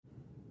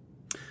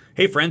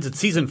Hey friends, it's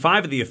season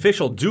 5 of the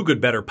official Do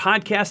Good Better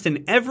podcast,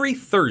 and every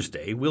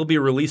Thursday we'll be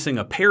releasing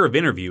a pair of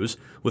interviews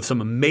with some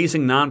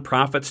amazing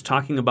nonprofits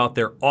talking about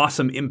their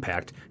awesome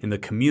impact in the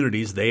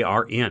communities they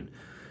are in.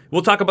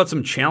 We'll talk about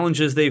some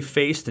challenges they've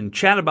faced and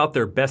chat about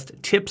their best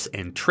tips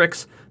and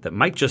tricks that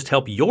might just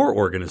help your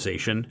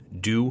organization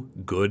do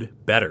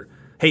good better.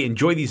 Hey,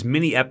 enjoy these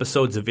mini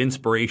episodes of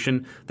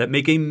inspiration that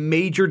make a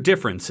major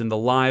difference in the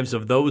lives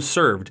of those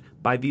served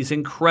by these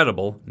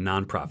incredible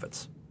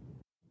nonprofits.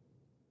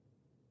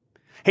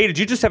 Hey, did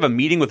you just have a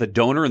meeting with a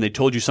donor and they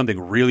told you something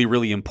really,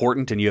 really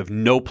important and you have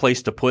no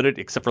place to put it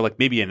except for like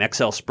maybe an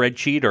Excel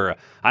spreadsheet or,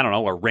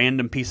 a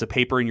random piece of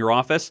paper in your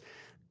office?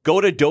 Go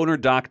to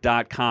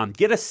donordoc.com.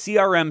 Get a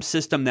CRM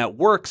system that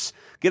works.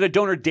 Get a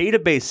donor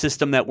database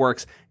system that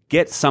works.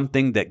 Get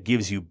something that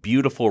gives you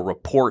beautiful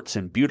reports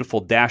and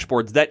beautiful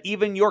dashboards that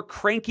even your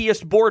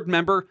crankiest board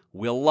member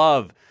will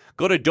love.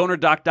 Go to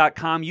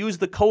donordoc.com. Use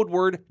the code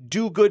word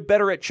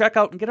DOGOODBETTER at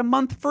checkout and get a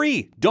month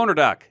free.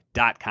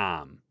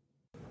 donordoc.com.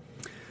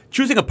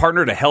 Choosing a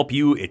partner to help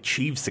you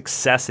achieve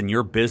success in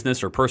your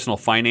business or personal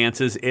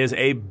finances is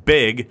a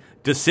big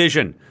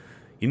decision.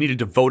 You need a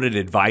devoted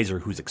advisor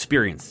who's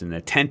experienced and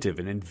attentive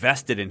and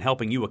invested in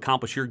helping you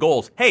accomplish your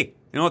goals. Hey, you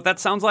know what that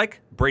sounds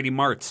like? Brady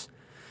Martz.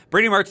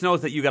 Brady Martz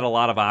knows that you got a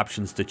lot of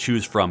options to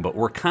choose from, but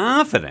we're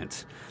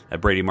confident that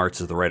Brady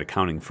Martz is the right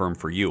accounting firm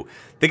for you.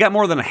 They got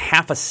more than a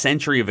half a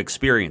century of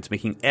experience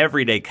making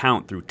every day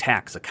count through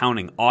tax,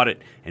 accounting,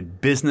 audit, and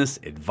business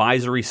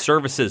advisory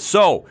services.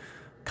 So,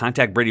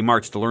 contact Brady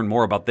Martz to learn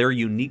more about their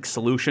unique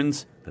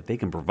solutions that they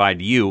can provide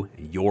to you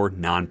and your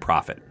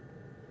nonprofit.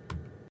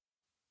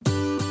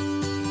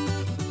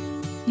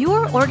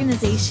 Your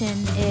organization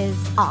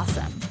is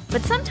awesome,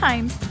 but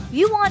sometimes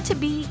you want to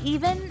be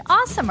even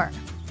awesomer.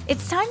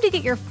 It's time to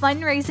get your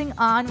fundraising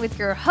on with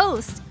your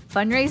host,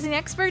 fundraising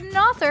expert and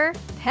author,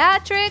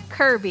 Patrick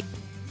Kirby.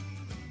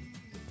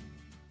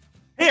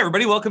 Hey,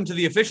 everybody. Welcome to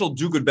the official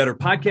Do Good Better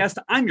podcast.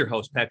 I'm your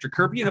host, Patrick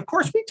Kirby. And of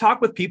course, we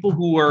talk with people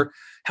who are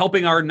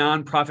helping our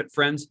nonprofit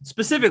friends,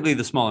 specifically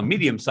the small and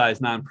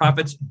medium-sized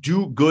nonprofits,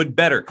 do good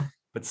better.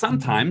 But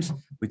sometimes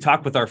we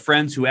talk with our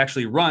friends who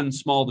actually run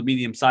small to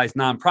medium-sized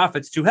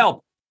nonprofits to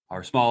help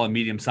our small and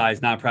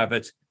medium-sized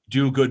nonprofits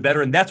do good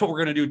better. And that's what we're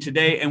going to do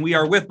today. And we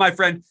are with my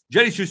friend,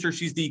 Jenny Schuster.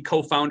 She's the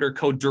co-founder,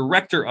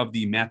 co-director of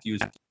the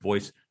Matthews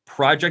Voice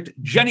Project.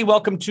 Jenny,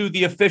 welcome to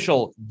the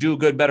official Do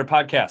Good Better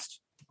podcast.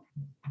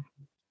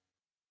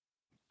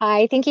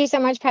 Hi, thank you so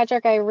much,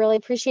 Patrick. I really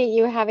appreciate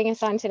you having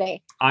us on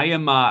today.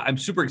 I'm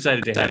super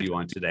excited to have you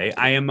on today.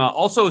 I am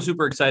also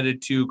super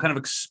excited to kind of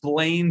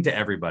explain to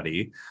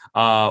everybody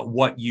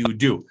what you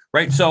do,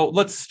 right? So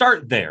let's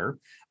start there.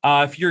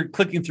 If you're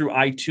clicking through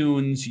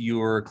iTunes,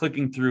 you're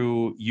clicking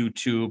through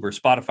YouTube or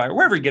Spotify or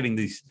wherever you're getting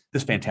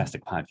this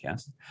fantastic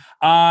podcast,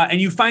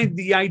 and you find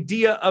the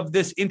idea of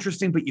this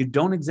interesting, but you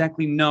don't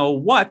exactly know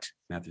what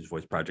Matthews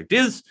Voice Project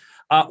is,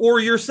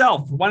 or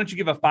yourself, why don't you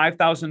give a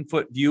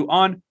 5,000-foot view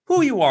on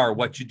who you are,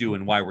 what you do,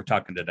 and why we're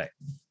talking today?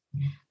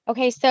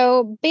 Okay,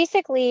 so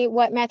basically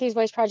what Matthews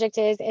Voice Project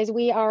is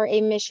we are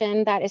a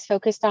mission that is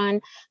focused on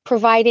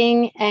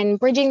providing and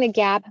bridging the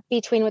gap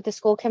between what the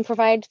school can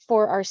provide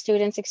for our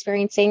students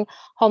experiencing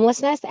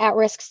homelessness,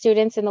 at-risk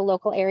students in the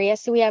local area.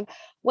 So we have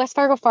West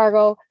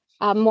Fargo,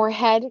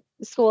 Moorhead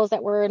schools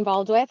that we're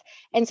involved with.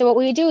 And so what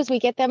we do is we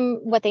get them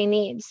what they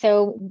need.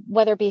 So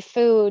whether it be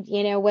food,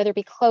 whether it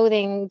be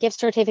clothing, gift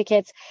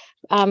certificates,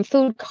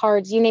 food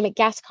cards, you name it,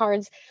 gas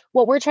cards,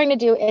 what we're trying to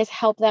do is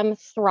help them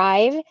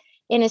thrive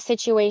in a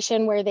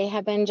situation where they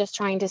have been just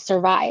trying to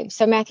survive.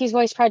 So Matthews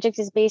Voice Project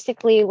is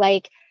basically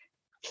like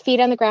feet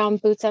on the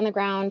ground, boots on the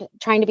ground,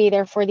 trying to be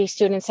there for these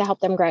students to help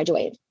them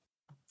graduate.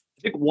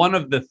 I think one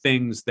of the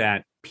things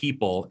that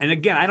people, and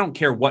again, I don't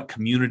care what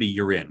community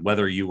you're in,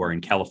 whether you are in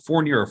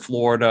California or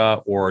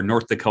Florida or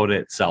North Dakota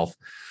itself,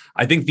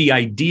 I think the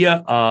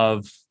idea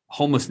of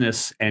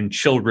homelessness and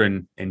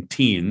children and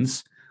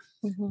teens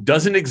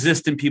doesn't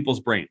exist in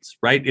people's brains,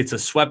 right? It's a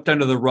swept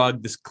under the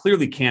rug. This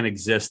clearly can't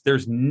exist.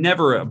 There's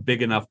never a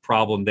big enough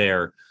problem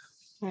there.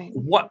 Right.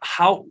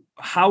 How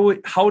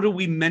do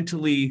we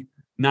mentally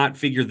not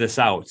figure this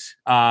out?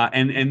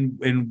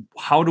 And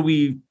how do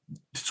we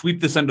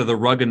sweep this under the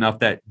rug enough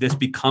that this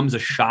becomes a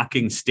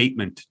shocking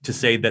statement to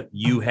say that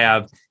you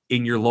have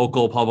in your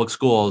local public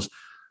schools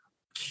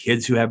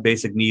kids who have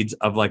basic needs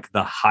of like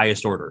the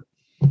highest order?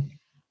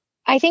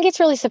 I think it's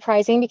really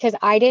surprising because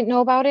I didn't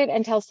know about it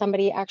until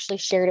somebody actually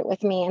shared it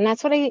with me. And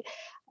that's what I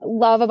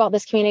love about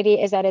this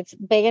community is that it's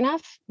big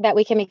enough that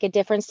we can make a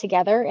difference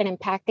together and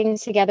impact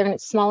things together. And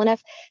it's small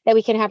enough that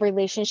we can have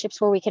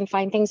relationships where we can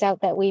find things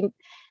out that will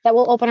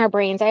open our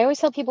brains. I always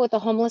tell people with the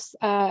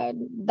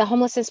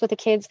homelessness with the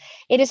kids,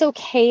 it is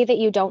okay that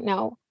you don't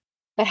know,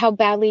 but how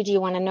badly do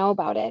you want to know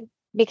about it?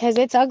 Because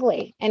it's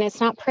ugly and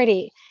it's not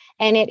pretty.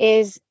 And it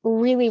is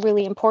really,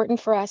 really important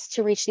for us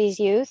to reach these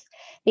youth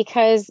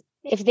because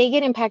if they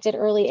get impacted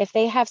early, if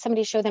they have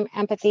somebody show them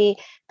empathy,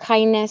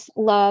 kindness,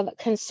 love,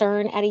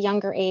 concern at a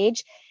younger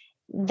age,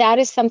 that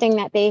is something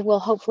that they will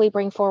hopefully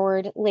bring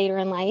forward later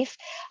in life.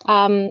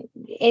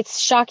 It's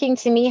shocking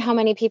to me how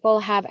many people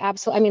have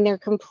they're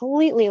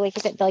completely, like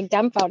you said, like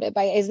dumbfounded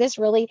by, is this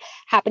really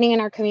happening in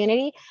our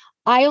community?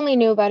 I only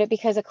knew about it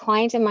because a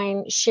client of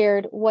mine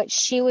shared what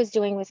she was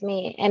doing with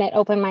me, and it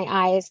opened my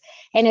eyes.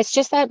 And it's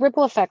just that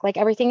ripple effect, like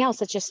everything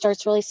else. It just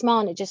starts really small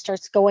and it just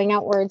starts going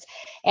outwards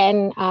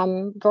and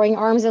growing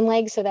arms and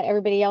legs so that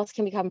everybody else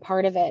can become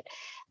part of it.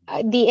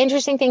 The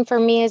interesting thing for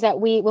me is that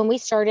when we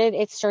started,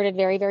 it started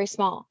very, very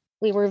small.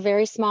 We were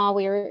very small.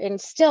 We were in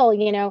still,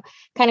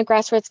 kind of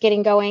grassroots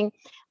getting going.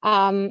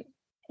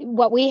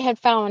 What we had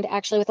found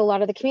actually with a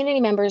lot of the community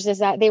members is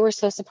that they were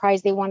so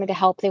surprised. They wanted to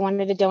help. They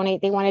wanted to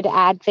donate. They wanted to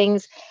add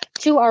things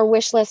to our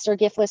wish list or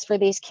gift list for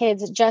these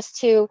kids just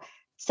to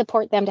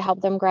support them, to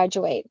help them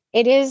graduate.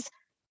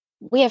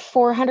 We have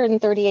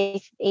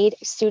 438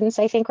 students,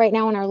 I think, right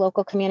now in our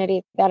local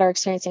community that are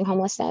experiencing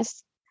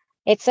homelessness.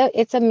 It's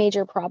a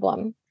major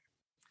problem.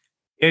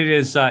 It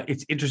is.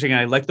 It's interesting.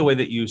 And I like the way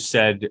that you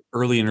said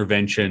early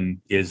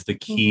intervention is the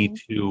key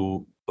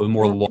to a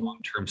more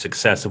long-term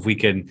success. If we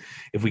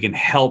can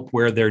help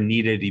where they're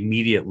needed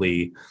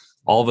immediately,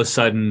 all of a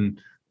sudden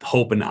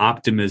hope and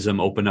optimism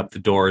open up the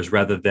doors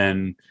rather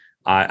than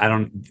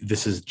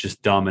this is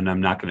just dumb and I'm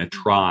not going to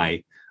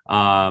try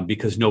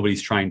because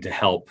nobody's trying to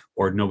help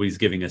or nobody's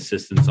giving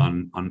assistance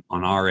on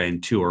our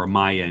end too, or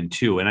my end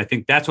too. And I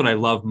think that's what I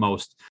love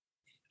most.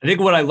 I think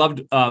what I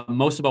loved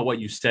most about what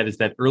you said is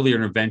that early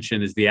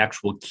intervention is the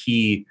actual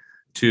key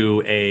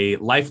to a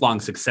lifelong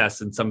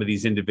success in some of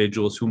these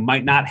individuals who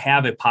might not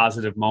have a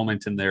positive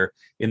moment in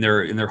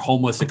their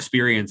homeless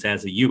experience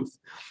as a youth.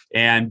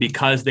 And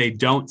because they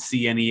don't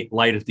see any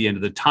light at the end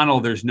of the tunnel,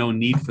 there's no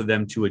need for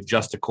them to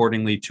adjust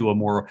accordingly to a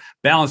more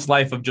balanced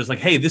life of just like,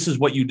 hey, this is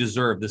what you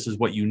deserve. This is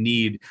what you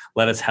need.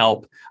 Let us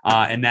help.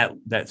 And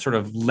that sort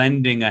of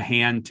lending a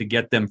hand to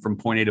get them from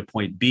point A to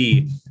point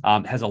B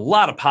has a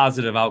lot of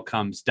positive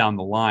outcomes down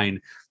the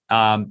line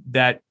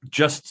that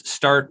just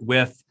start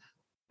with,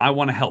 I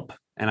want to help.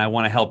 And I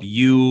want to help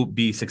you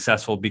be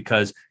successful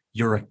because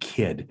you're a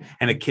kid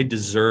and a kid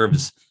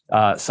deserves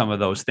some of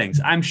those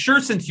things. I'm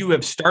sure since you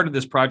have started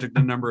this project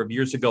a number of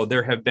years ago,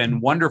 there have been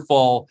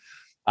wonderful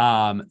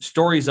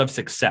stories of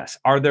success.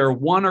 Are there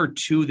one or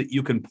two that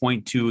you can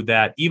point to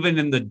that even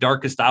in the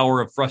darkest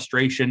hour of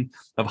frustration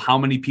of how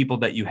many people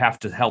that you have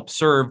to help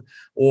serve,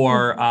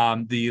 or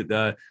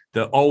the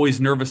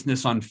always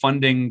nervousness on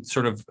funding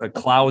sort of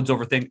clouds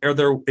over things?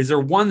 Is there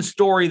one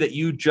story that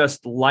you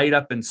just light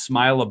up and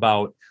smile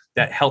about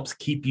that helps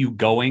keep you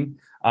going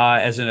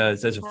as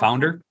a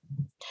founder?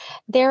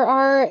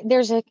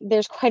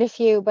 There's quite a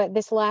few, but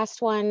this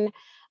last one,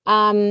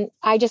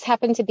 I just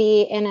happened to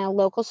be in a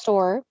local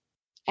store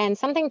and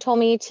something told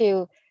me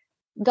to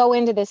go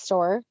into this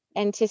store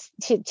and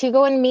to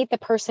go and meet the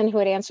person who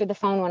had answered the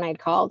phone when I'd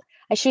called.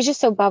 She was just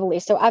so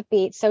bubbly, so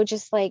upbeat, so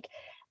just like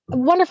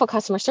wonderful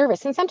customer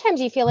service. And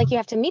sometimes you feel like you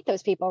have to meet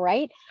those people,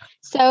 right?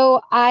 So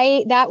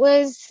that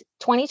was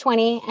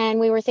 2020 and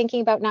we were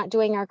thinking about not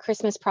doing our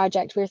Christmas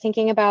project. We were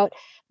thinking about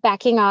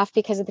backing off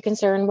because of the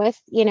concern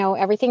with,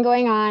 everything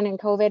going on and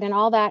COVID and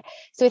all that.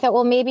 So we thought,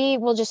 well, maybe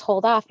we'll just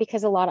hold off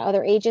because a lot of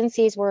other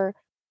agencies were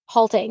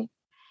halting.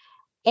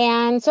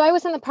 And so I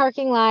was in the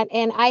parking lot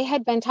and I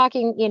had been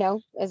talking,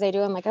 as I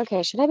do, I'm like,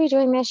 okay, should I be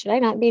doing this? Should I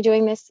not be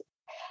doing this?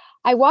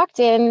 I walked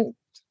in,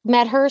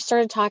 met her,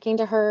 started talking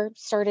to her,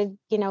 started,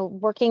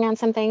 working on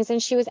some things.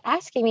 And she was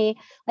asking me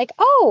like,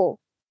 oh,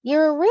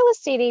 you're a real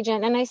estate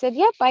agent. And I said,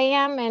 yep, I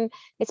am. And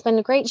it's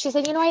been great. She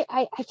said,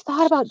 I've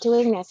thought about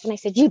doing this. And I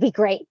said, you'd be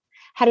great.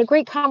 Had a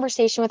great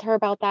conversation with her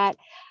about that.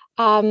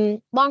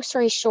 Long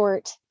story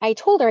short, I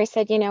told her, I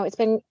said,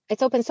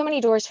 it's opened so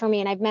many doors for me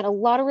and I've met a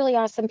lot of really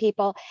awesome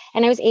people.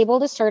 And I was able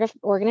to start an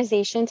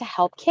organization to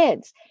help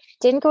kids.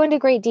 Didn't go into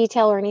great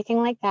detail or anything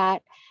like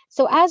that.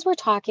 So as we're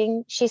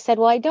talking, she said,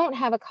 well, I don't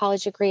have a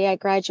college degree. I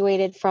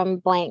graduated from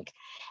blank.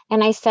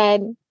 And I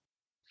said,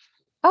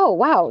 oh,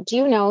 wow. Do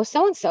you know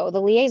so-and-so, the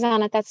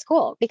liaison at that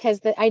school? Because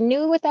I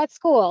knew with that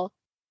school,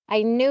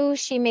 I knew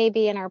she may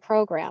be in our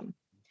program.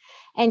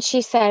 And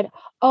she said,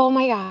 oh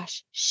my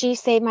gosh, she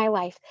saved my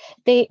life.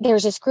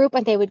 There's this group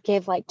and they would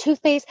give like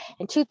toothpaste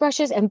and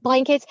toothbrushes and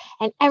blankets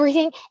and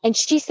everything. And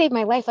she saved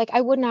my life. Like I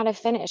would not have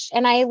finished.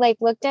 And I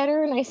looked at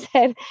her and I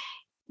said,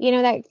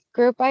 that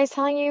group I was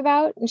telling you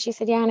about? And she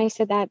said, yeah. And I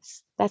said,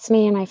 that's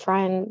me and my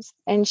friends.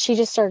 And she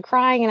just started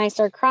crying and I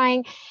started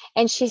crying.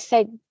 And she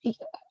said,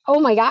 oh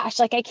my gosh,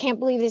 I can't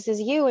believe this is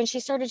you. And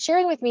she started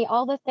sharing with me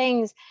all the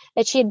things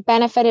that she had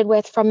benefited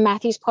with from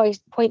Matthew's point,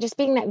 just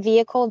being that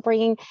vehicle,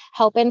 bringing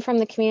help in from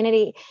the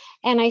community.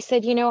 And I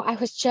said, I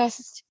was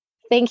just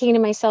thinking to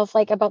myself,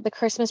 about the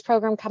Christmas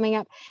program coming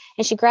up.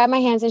 And she grabbed my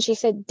hands and she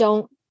said,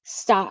 don't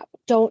stop.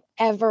 Don't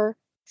ever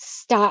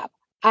stop.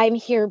 I'm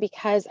here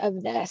because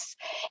of this.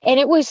 And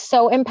it was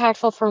so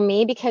impactful for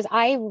me because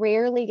I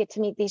rarely get to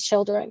meet these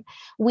children.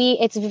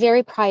 It's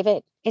very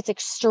private. It's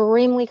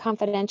extremely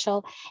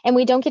confidential, and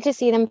we don't get to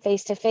see them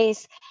face to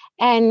face.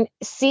 And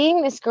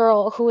seeing this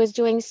girl who is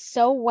doing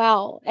so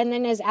well and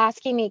then is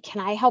asking me,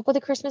 can I help with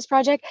a Christmas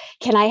project?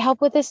 Can I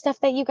help with this stuff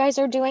that you guys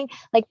are doing?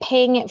 Like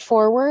paying it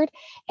forward,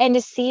 and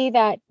to see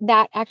that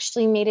that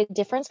actually made a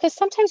difference. Because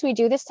sometimes we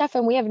do this stuff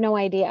and we have no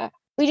idea.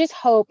 We just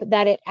hope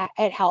that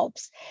it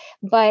helps.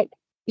 But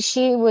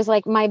she was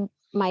like,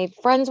 my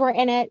friends were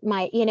in it,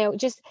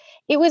 just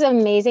it was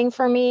amazing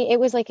for me. It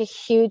was like a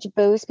huge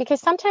boost, because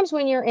sometimes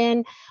when you're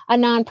in a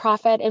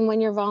nonprofit and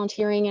when you're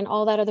volunteering and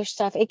all that other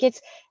stuff, it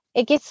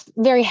gets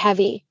very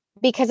heavy,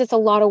 because it's a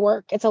lot of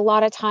work, it's a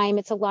lot of time,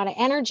 it's a lot of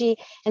energy,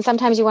 and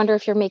sometimes you wonder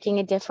if you're making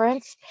a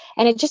difference.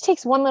 And it just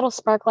takes one little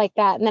spark like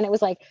that, and then it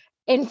was like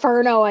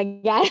inferno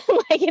again.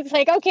 Like, it's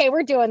like, okay,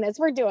 we're doing this.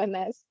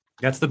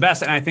 That's the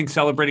best. And I think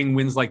celebrating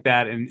wins like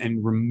that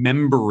and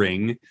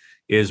remembering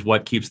is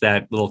what keeps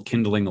that little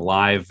kindling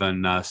alive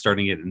and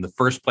starting it in the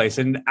first place.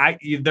 And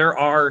there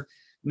are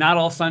not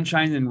all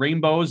sunshine and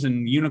rainbows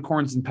and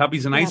unicorns and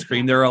puppies and ice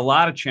cream. There are a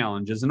lot of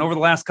challenges. And over the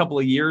last couple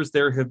of years,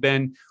 there have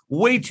been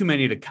way too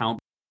many to count.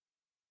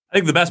 I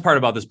think the best part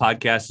about this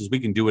podcast is we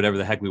can do whatever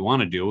the heck we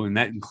want to do. And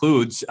that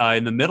includes,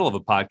 in the middle of a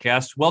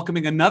podcast,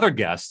 welcoming another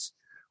guest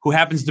who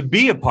happens to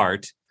be a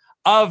part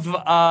of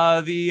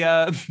the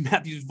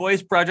Matthew's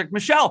Voice Project.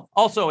 Michelle,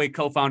 also a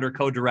co-founder,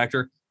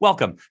 co-director.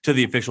 Welcome to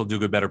the official Do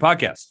Good Better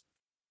podcast.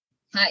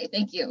 Hi,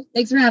 thank you.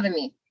 Thanks for having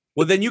me.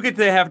 Well, then you get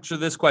to answer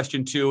this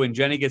question too, and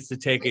Jenny gets to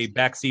take a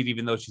back seat,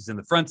 even though she's in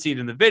the front seat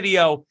in the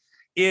video.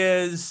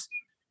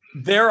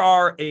 There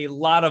are a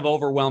lot of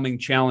overwhelming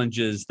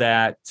challenges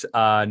that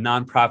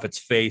nonprofits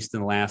faced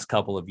in the last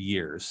couple of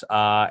years.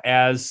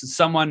 As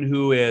someone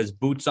who is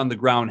boots on the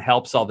ground,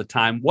 helps all the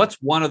time, what's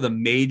one of the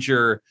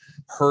major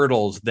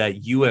hurdles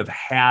that you have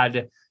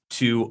had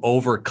to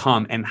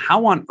overcome, and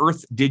how on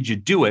earth did you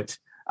do it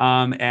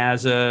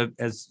as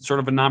sort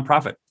of a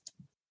nonprofit?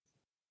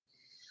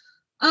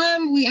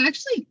 We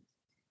actually,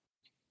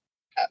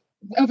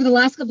 over the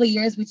last couple of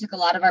years, we took a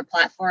lot of our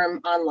platform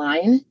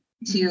online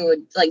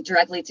to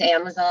directly to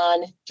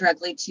Amazon,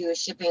 directly to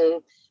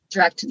shipping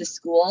direct to the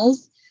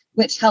schools,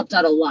 which helped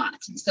out a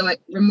lot. So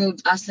it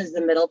removed us as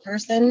the middle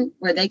person,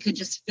 where they could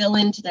just fill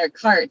into their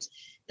cart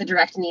the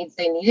direct needs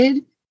they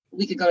needed.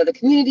 We could go to the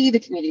community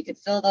could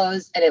fill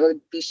those, and it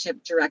would be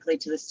shipped directly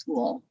to the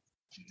school.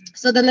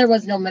 So then there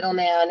was no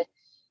middleman,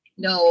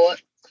 no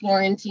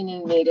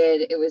quarantining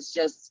needed. It was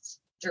just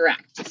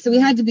direct. So we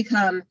had to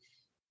become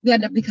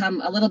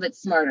a little bit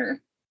smarter,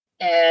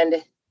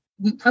 and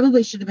we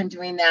probably should have been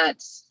doing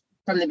that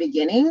from the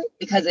beginning,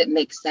 because it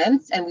makes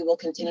sense, and we will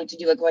continue to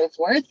do it going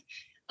forth.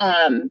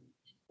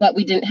 But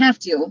we didn't have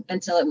to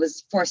until it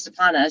was forced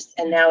upon us,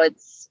 and now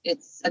it's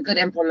a good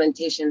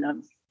implementation of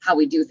how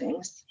we do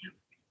things.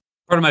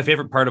 Part of my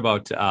favorite part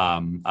about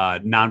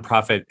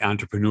nonprofit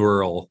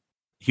entrepreneurial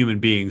human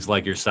beings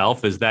like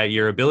yourself is that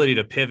your ability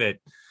to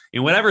pivot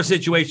in whatever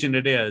situation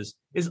it is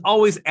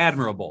always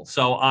admirable.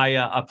 So I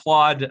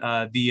applaud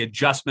the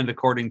adjustment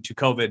according to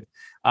COVID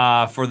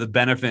for the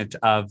benefit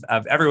of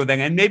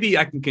everything. And maybe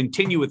I can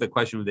continue with the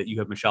question that you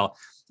have, Michelle,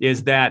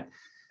 is that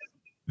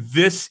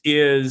this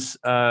is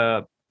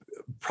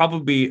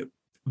probably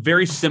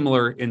very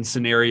similar in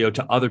scenario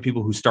to other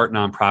people who start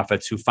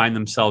nonprofits, who find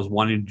themselves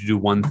wanting to do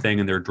one thing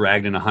and they're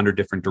dragged in 100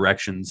 different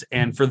directions.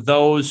 And for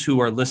those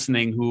who are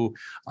listening, who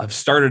have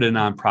started a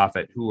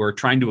nonprofit, who are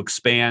trying to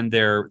expand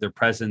their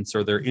presence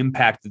or their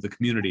impact to the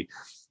community,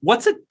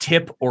 what's a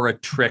tip or a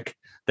trick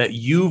that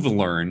you've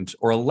learned,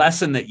 or a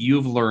lesson that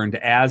you've learned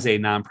as a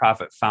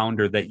nonprofit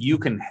founder, that you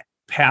can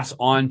pass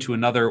on to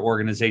another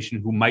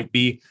organization who might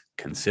be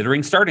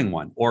considering starting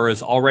one, or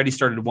has already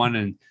started one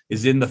and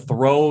is in the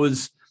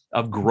throes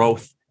of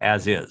growth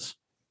as is?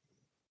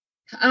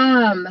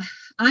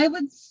 I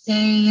would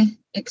say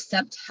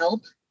accept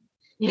help,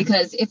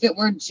 because if it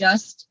were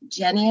just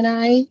Jenny and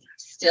I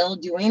still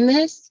doing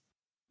this,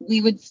 I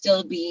would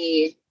still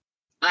be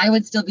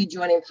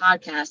joining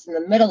podcasts in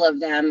the middle of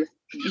them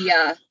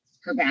via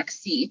her back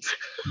seat.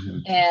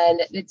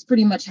 And it's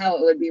pretty much how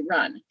it would be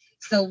run.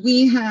 So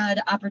we had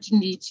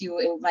opportunity to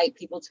invite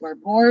people to our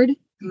board,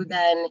 who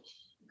then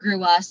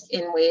grew us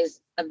in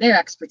ways of their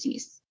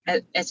expertise,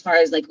 as far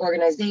as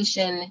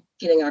organization,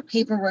 getting our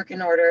paperwork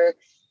in order.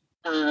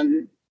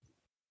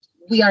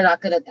 We are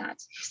not good at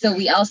that. So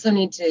you also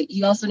need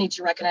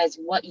to recognize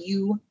what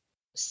you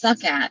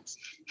suck at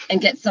and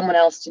get someone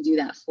else to do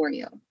that for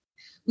you.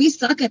 We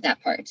suck at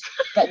that part,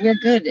 but we're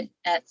good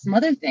at some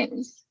other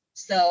things.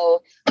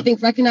 So I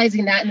think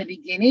recognizing that in the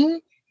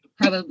beginning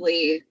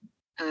probably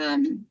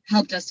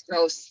helped us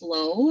grow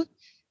slow,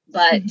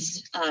 but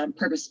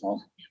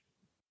purposeful.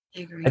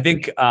 I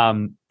think,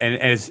 and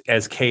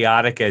as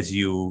chaotic as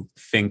you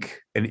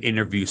think an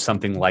interview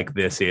something like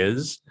this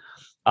is,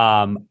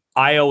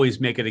 I always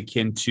make it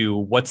akin to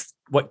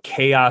what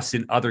chaos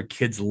in other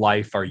kids'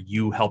 life are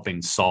you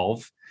helping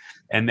solve?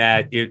 And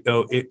that it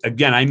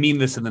again, I mean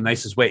this in the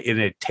nicest way, and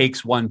it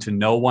takes one to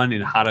know one,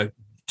 and how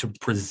to to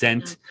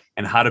present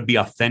and how to be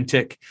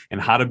authentic and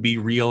how to be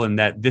real, and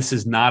that this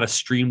is not a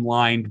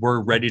streamlined,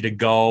 we're ready to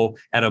go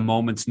at a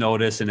moment's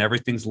notice and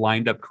everything's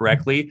lined up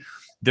correctly.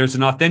 There's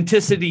an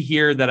authenticity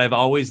here that I've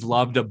always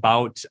loved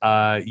about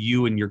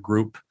you and your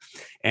group.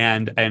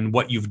 And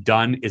what you've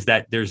done is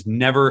that there's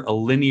never a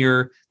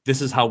linear,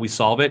 this is how we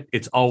solve it.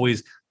 It's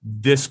always,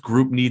 this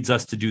group needs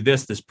us to do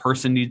this. This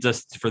person needs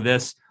us for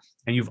this.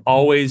 And you've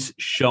always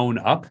shown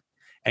up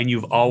and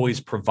you've always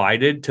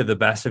provided to the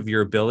best of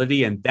your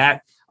ability. And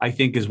that, I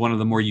think, is one of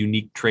the more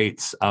unique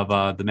traits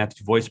of the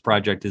Matthews Voice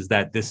Project, is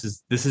that this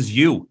is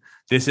you.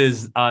 This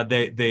is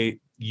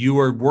you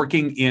are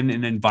working in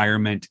an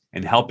environment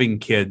and helping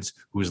kids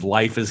whose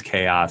life is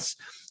chaos.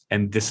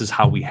 And this is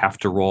how we have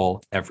to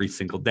roll every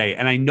single day.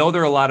 And I know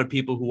there are a lot of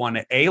people who want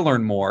to A,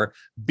 learn more,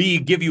 B,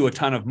 give you a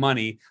ton of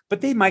money,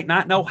 but they might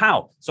not know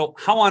how. So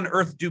how on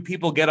earth do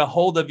people get a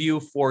hold of you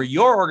for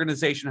your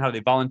organization? How do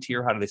they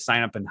volunteer? How do they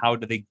sign up? And how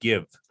do they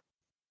give?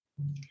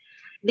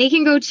 They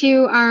can go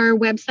to our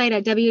website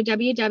at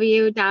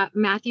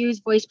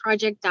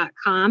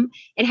www.matthewsvoiceproject.com.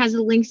 It has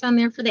the links on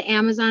there for the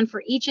Amazon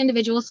for each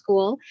individual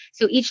school.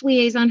 So each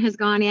liaison has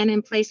gone in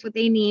and placed what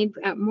they need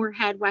at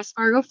Moorhead, West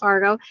Fargo,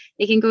 Fargo.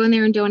 They can go in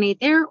there and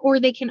donate there, or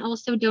they can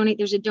also donate.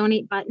 There's a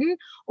donate button,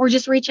 or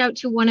just reach out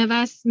to one of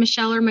us,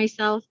 Michelle or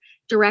myself,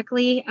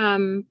 directly.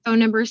 Phone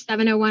number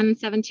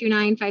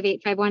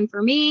 701-729-5851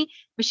 for me.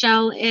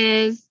 Michelle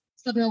is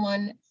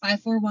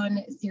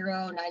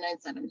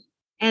 701-541-0997.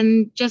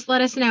 And just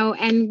let us know.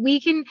 And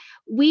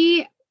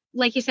we,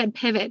 like you said,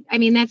 pivot. I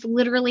mean, that's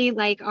literally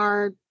like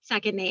our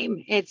second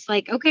name. It's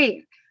like,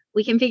 okay,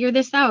 we can figure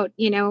this out.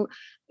 You know,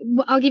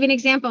 I'll give you an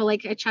example.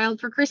 Like a child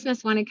for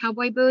Christmas wanted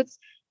cowboy boots.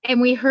 And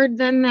we heard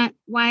then that,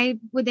 why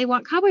would they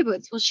want cowboy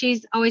boots? Well,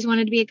 she's always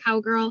wanted to be a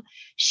cowgirl.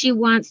 She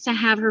wants to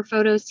have her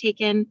photos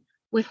taken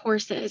with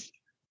horses.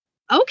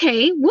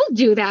 Okay, we'll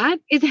do that.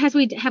 Have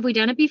we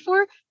done it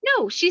before?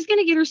 No, she's going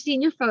to get her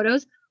senior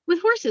photos with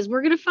horses.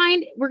 We're going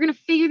to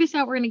figure this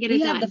out. We're going to get it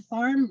done. We have the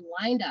farm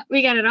lined up.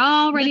 We got it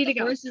all ready to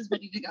go. Horses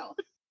ready to go.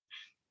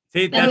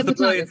 See, that's the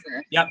brilliance.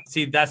 Yep.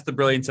 See, that's the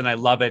brilliance, and I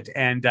love it.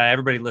 And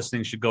everybody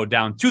listening should go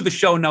down to the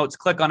show notes,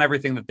 click on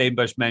everything that they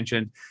just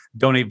mentioned,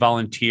 donate,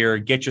 volunteer,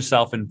 get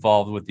yourself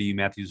involved with the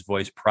Matthews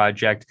Voice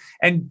Project.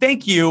 And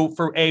thank you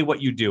for what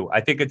you do.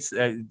 I think it's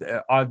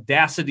the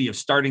audacity of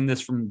starting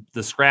this from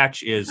the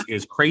scratch is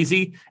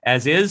crazy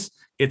as is.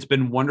 It's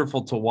been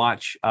wonderful to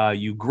watch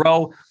you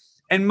grow.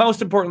 And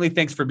most importantly,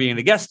 thanks for being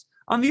a guest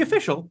on the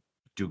official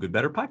Do Good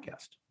Better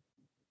podcast.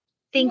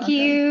 Thank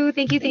you.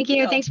 Thank you.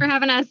 Thanks for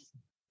having us.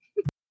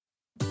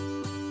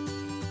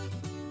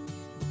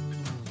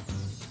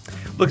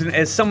 Look,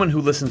 as someone who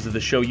listens to the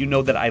show, you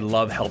know that I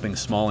love helping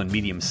small and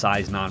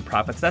medium-sized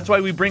nonprofits. That's why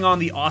we bring on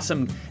the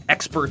awesome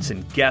experts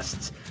and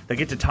guests that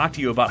get to talk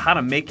to you about how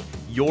to make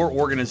your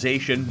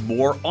organization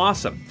more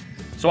awesome.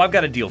 So I've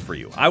got a deal for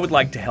you. I would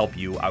like to help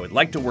you. I would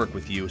like to work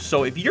with you.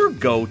 So if you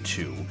go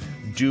to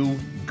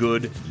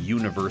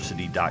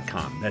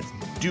dogooduniversity.com. That's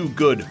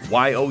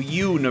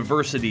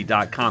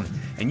dogooduniversity.com.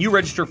 And you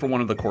register for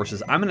one of the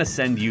courses. I'm going to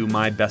send you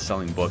my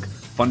best-selling book,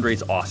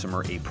 Fundraise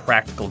Awesomer, a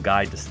practical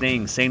guide to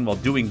staying sane while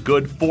doing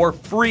good for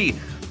free,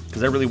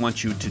 because I really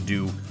want you to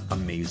do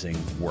amazing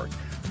work.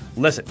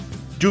 Listen,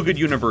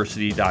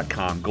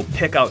 dogooduniversity.com. Go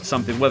pick out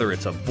something, whether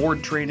it's a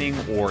board training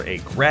or a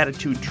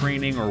gratitude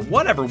training or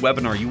whatever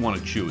webinar you want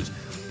to choose.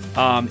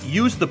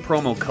 Use the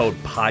promo code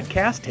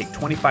podcast, take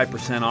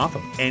 25% off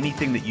of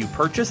anything that you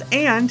purchase,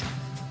 and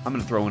I'm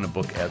going to throw in a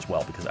book as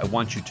well, because I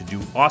want you to do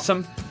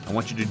awesome, I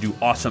want you to do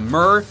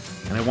awesomer,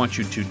 and I want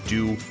you to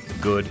do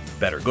good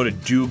better. Go to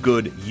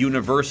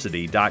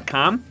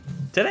dogooduniversity.com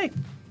today.